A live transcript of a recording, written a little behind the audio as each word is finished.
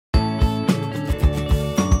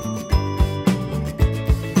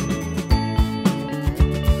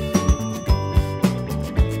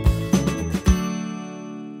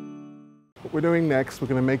we're doing next, we're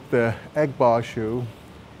going to make the egg bar shoe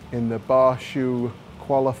in the bar shoe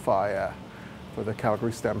qualifier for the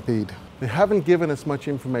Calgary Stampede. They haven't given us much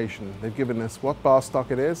information. They've given us what bar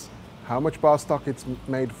stock it is, how much bar stock it's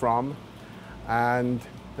made from, and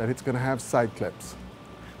that it's going to have side clips.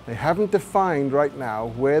 They haven't defined right now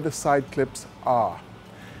where the side clips are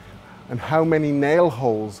and how many nail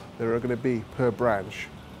holes there are going to be per branch.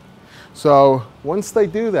 So once they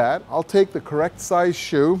do that, I'll take the correct size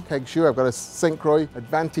shoe, peg shoe. I've got a St. Croix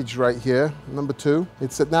Advantage right here, number 2.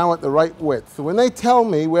 It's now at the right width. So when they tell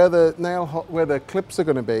me where the clips are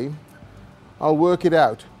going to be, I'll work it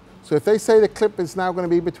out. So if they say the clip is now going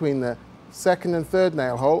to be between the second and third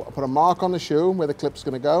nail hole, I'll put a mark on the shoe where the clip's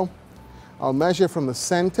going to go. I'll measure from the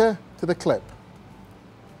center to the clip.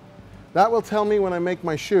 That will tell me when I make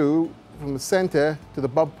my shoe from the center to the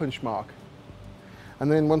bob punch mark.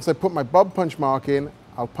 And then once I put my bob punch mark in,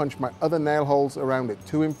 I'll punch my other nail holes around it,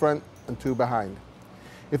 2 in front and 2 behind.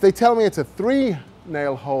 If they tell me it's a 3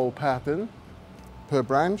 nail hole pattern per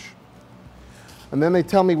branch, and then they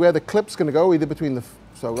tell me where the clip's going to go, either between the,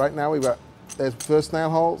 so right now we've got, there's first nail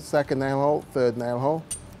hole, second nail hole, third nail hole.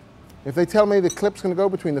 If they tell me the clip's going to go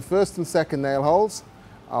between the first and second nail holes,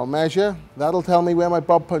 I'll measure. That'll tell me where my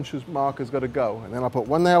bob punch mark has got to go. And then I'll put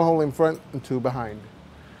 1 nail hole in front and 2 behind.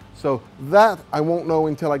 So that I won't know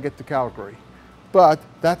until I get to Calgary, but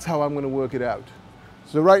that's how I'm going to work it out.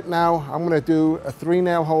 So right now I'm going to do a 3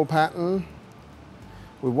 nail hole pattern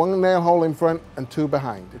with 1 nail hole in front and 2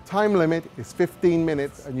 behind. The time limit is 15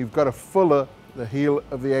 minutes and you've got to fuller the heel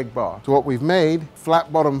of the egg bar. So what we've made,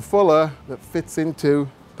 flat bottom fuller that fits into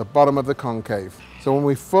the bottom of the concave. So when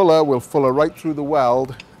we fuller, we'll fuller right through the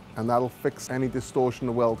weld and that'll fix any distortion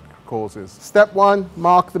the weld causes. Step 1,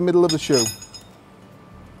 mark the middle of the shoe.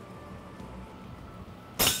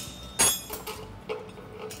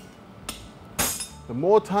 The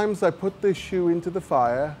more times I put this shoe into the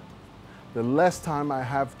fire, the less time I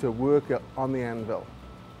have to work on the anvil.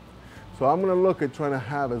 So I'm going to look at trying to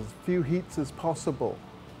have as few heats as possible.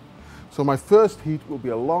 So my first heat will be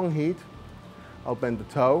a long heat. I'll bend the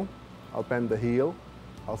toe, I'll bend the heel,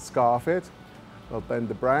 I'll scarf it, I'll bend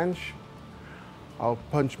the branch, I'll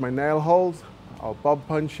punch my nail holes, I'll bob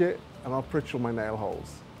punch it, and I'll pritchel my nail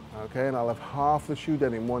holes. Okay, and I'll have half the shoe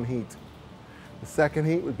done in 1 heat. The second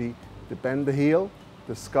heat would be to bend the heel,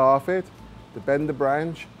 to scarf it, to bend the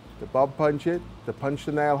branch, to bob punch it, to punch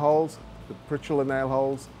the nail holes, to pritchel the nail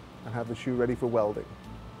holes, and have the shoe ready for welding.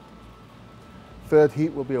 Third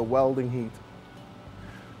heat will be a welding heat.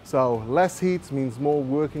 So less heats means more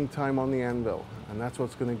working time on the anvil, and that's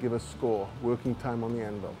what's going to give us score, working time on the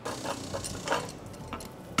anvil.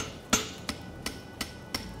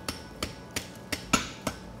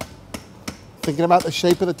 Thinking about the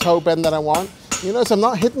shape of the toe bend that I want. You notice I'm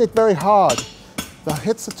not hitting it very hard. The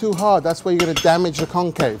hits are too hard, that's where you're going to damage the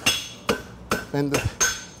concave. Bend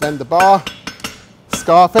the bar,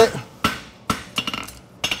 scarf it.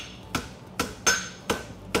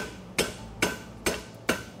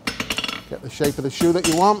 Get the shape of the shoe that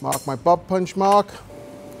you want. Mark my bob punch mark.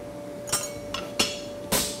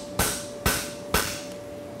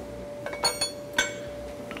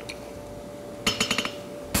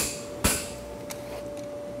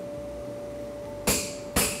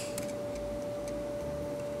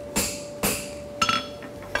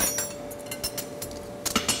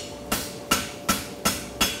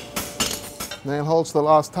 Nail holes the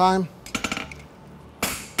last time.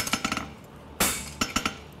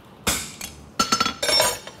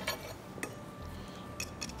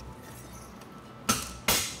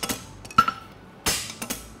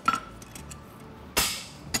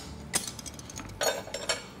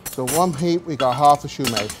 So 1 heat, we got half the shoe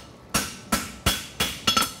made.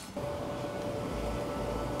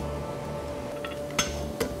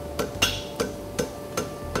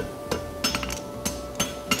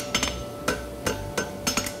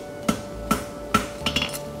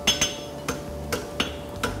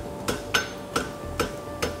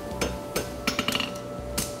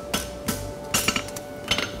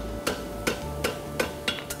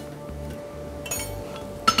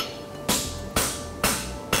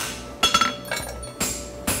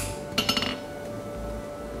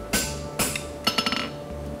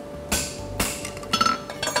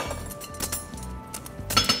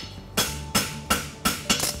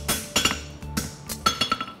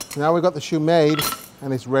 Now we've got the shoe made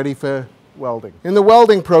and it's ready for welding. In the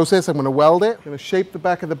welding process, I'm going to weld it, I'm going to shape the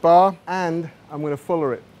back of the bar, and I'm going to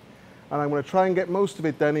fuller it. And I'm going to try and get most of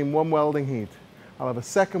it done in 1 welding heat. I'll have a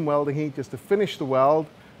second welding heat just to finish the weld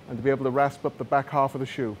and to be able to rasp up the back half of the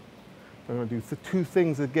shoe. So I'm going to do 2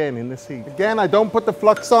 things again in this heat. Again, I don't put the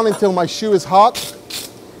flux on until my shoe is hot.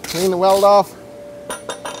 Clean the weld off,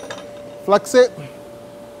 flux it,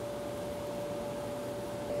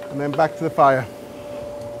 and then back to the fire.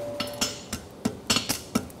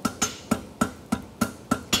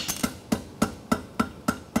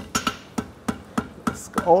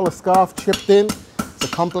 All the scarf chipped in. It's a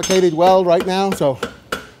complicated weld right now, so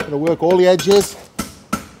gotta work all the edges.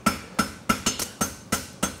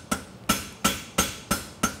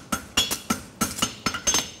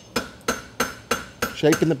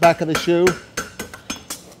 Shaping the back of the shoe.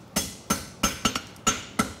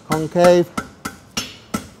 Concave.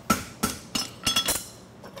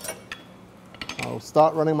 I'll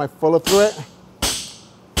start running my fuller through it.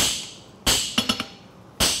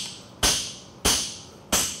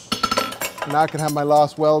 Now I can have my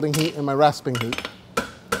last welding heat and my rasping heat.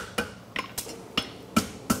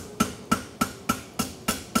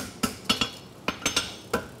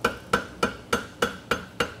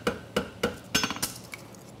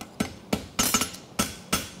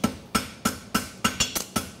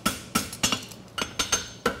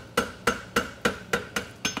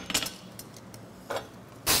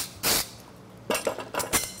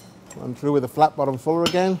 Run through with a flat bottom fuller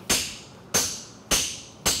again.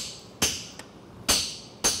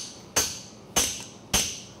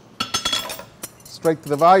 Straight to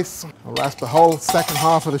the vise. I'll rasp the whole second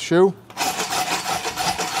half of the shoe.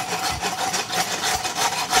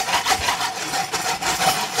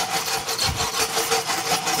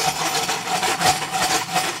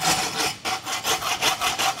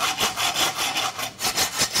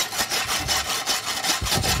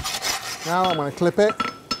 Now I'm going to clip it.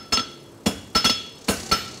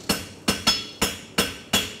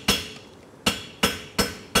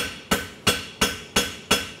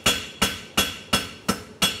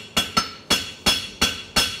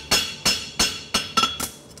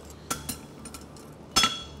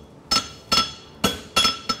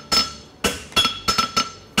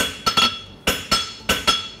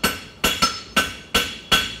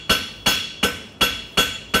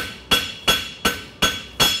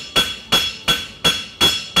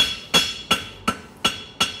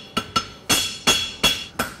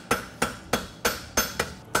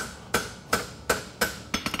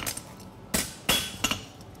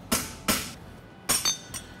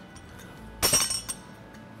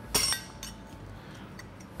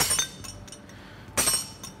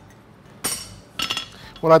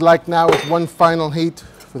 What I'd like now is one final heat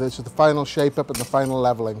for this, the final shape up and the final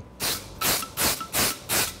leveling.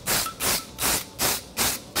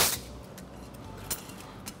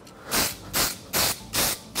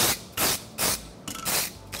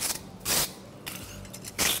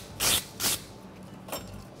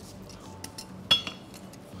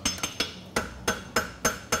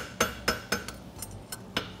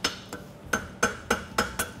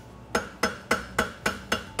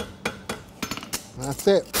 That's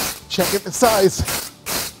it. Check it for size.